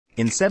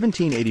In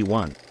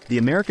 1781, the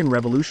American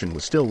Revolution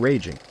was still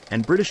raging,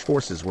 and British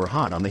forces were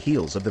hot on the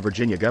heels of the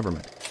Virginia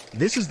government.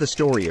 This is the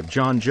story of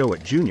John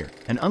Jouett Jr.,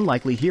 an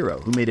unlikely hero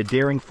who made a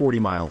daring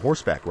 40-mile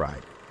horseback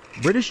ride.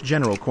 British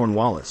General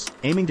Cornwallis,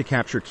 aiming to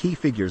capture key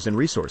figures and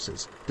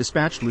resources,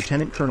 dispatched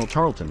Lieutenant Colonel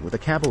Tarleton with a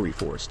cavalry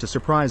force to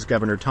surprise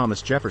Governor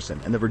Thomas Jefferson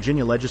and the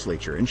Virginia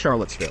legislature in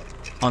Charlottesville.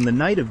 On the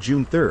night of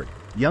June 3rd,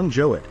 young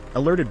Jouett,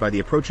 alerted by the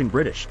approaching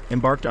British,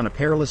 embarked on a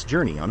perilous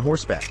journey on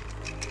horseback.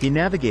 He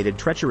navigated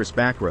treacherous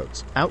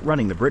backroads,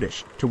 outrunning the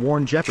British, to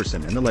warn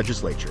Jefferson and the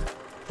legislature.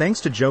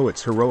 Thanks to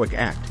Jouett's heroic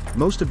act,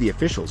 most of the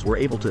officials were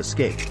able to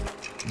escape.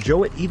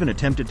 Jouett even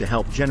attempted to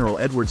help General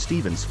Edward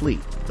Stevens flee,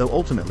 though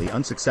ultimately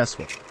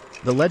unsuccessful.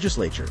 The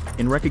legislature,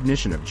 in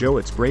recognition of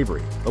Jouett's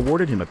bravery,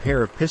 awarded him a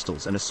pair of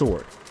pistols and a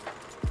sword.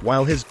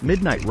 While his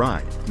midnight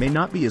ride may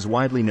not be as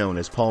widely known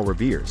as Paul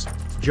Revere's,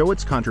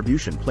 Jouett's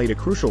contribution played a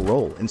crucial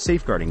role in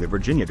safeguarding the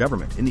Virginia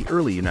government in the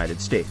early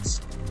United States.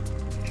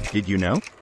 Did you know?